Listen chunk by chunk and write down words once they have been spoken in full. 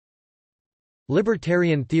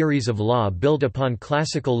Libertarian theories of law build upon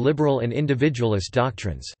classical liberal and individualist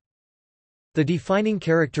doctrines. The defining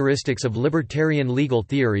characteristics of libertarian legal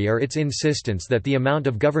theory are its insistence that the amount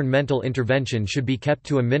of governmental intervention should be kept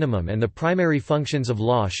to a minimum and the primary functions of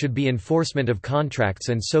law should be enforcement of contracts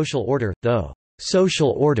and social order, though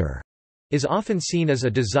social order is often seen as a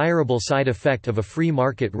desirable side effect of a free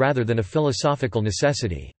market rather than a philosophical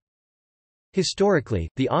necessity. Historically,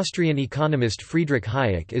 the Austrian economist Friedrich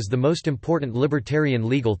Hayek is the most important libertarian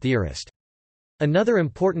legal theorist. Another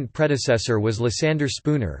important predecessor was Lysander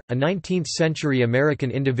Spooner, a 19th-century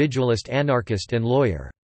American individualist anarchist and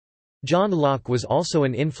lawyer. John Locke was also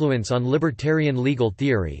an influence on libertarian legal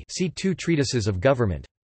theory. See two treatises of government.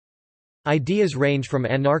 Ideas range from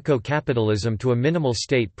anarcho-capitalism to a minimal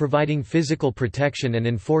state providing physical protection and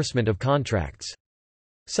enforcement of contracts.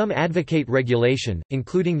 Some advocate regulation,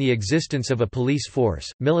 including the existence of a police force,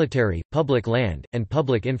 military, public land, and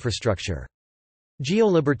public infrastructure.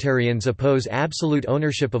 Geolibertarians oppose absolute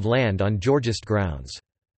ownership of land on Georgist grounds.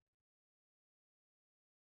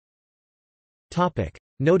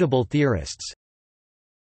 Notable theorists.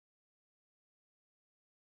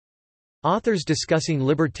 Authors discussing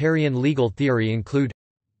libertarian legal theory include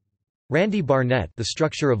Randy Barnett, The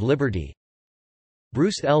Structure of Liberty;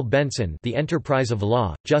 Bruce L. Benson, The Enterprise of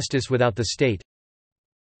Law, Justice Without the State;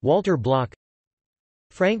 Walter Block;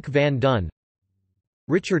 Frank Van Dunn;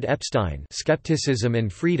 Richard Epstein, Skepticism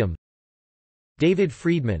and Freedom; David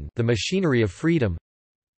Friedman, The Machinery of Freedom;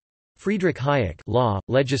 Friedrich Hayek, Law,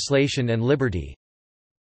 Legislation and Liberty;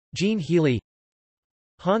 Gene Healy;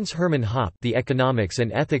 Hans Hermann Hoppe, The Economics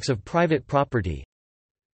and Ethics of Private Property;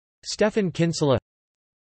 Stefan Kinsella;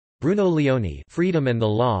 Bruno Leoni, Freedom and the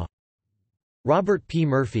Law; Robert P.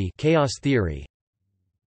 Murphy, Chaos Theory;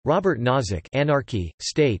 Robert Nozick, Anarchy,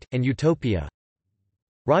 State, and Utopia;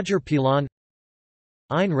 Roger Pilon;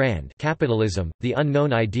 Ayn Rand, Capitalism, The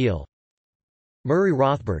Unknown Ideal; Murray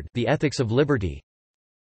Rothbard, The Ethics of Liberty;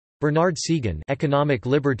 Bernard Segan, Economic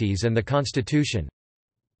Liberties and the Constitution;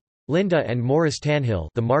 Linda and Morris Tanhill,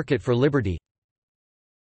 The Market for Liberty.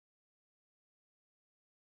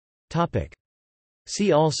 Topic.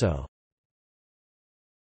 See also: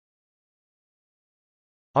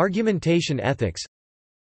 Argumentation ethics,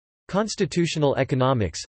 Constitutional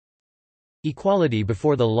economics, Equality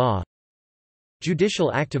before the law,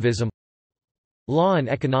 Judicial activism, Law and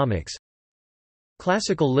economics,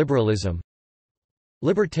 Classical liberalism,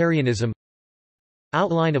 Libertarianism,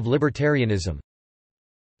 Outline of libertarianism,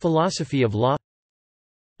 Philosophy of law,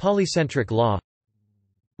 Polycentric law,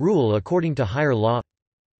 Rule according to higher law.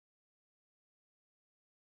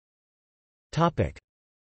 Topic.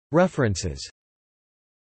 References.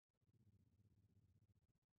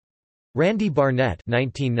 Randy Barnett,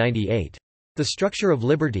 1998. The Structure of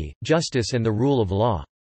Liberty, Justice and the Rule of Law.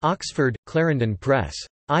 Oxford, Clarendon Press.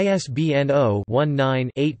 ISBN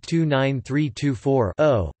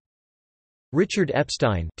 0-19-829324-0. Richard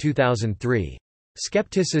Epstein, 2003.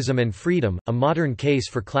 Skepticism and Freedom, A Modern Case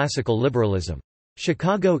for Classical Liberalism.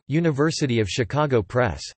 Chicago, University of Chicago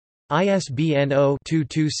Press. ISBN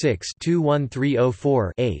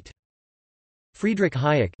 0-226-21304-8. Friedrich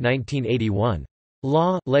Hayek, 1981.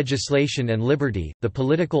 Law, Legislation and Liberty, The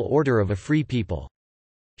Political Order of a Free People.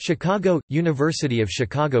 Chicago, University of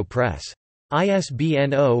Chicago Press.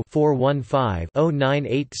 ISBN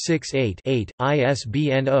 0-415-09868-8,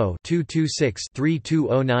 ISBN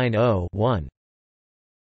 0-226-32090-1.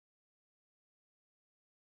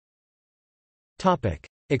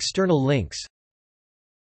 External links.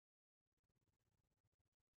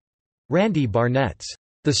 Randy Barnett's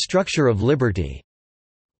The Structure of Liberty.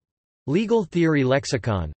 Legal Theory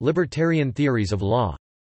Lexicon, Libertarian Theories of Law.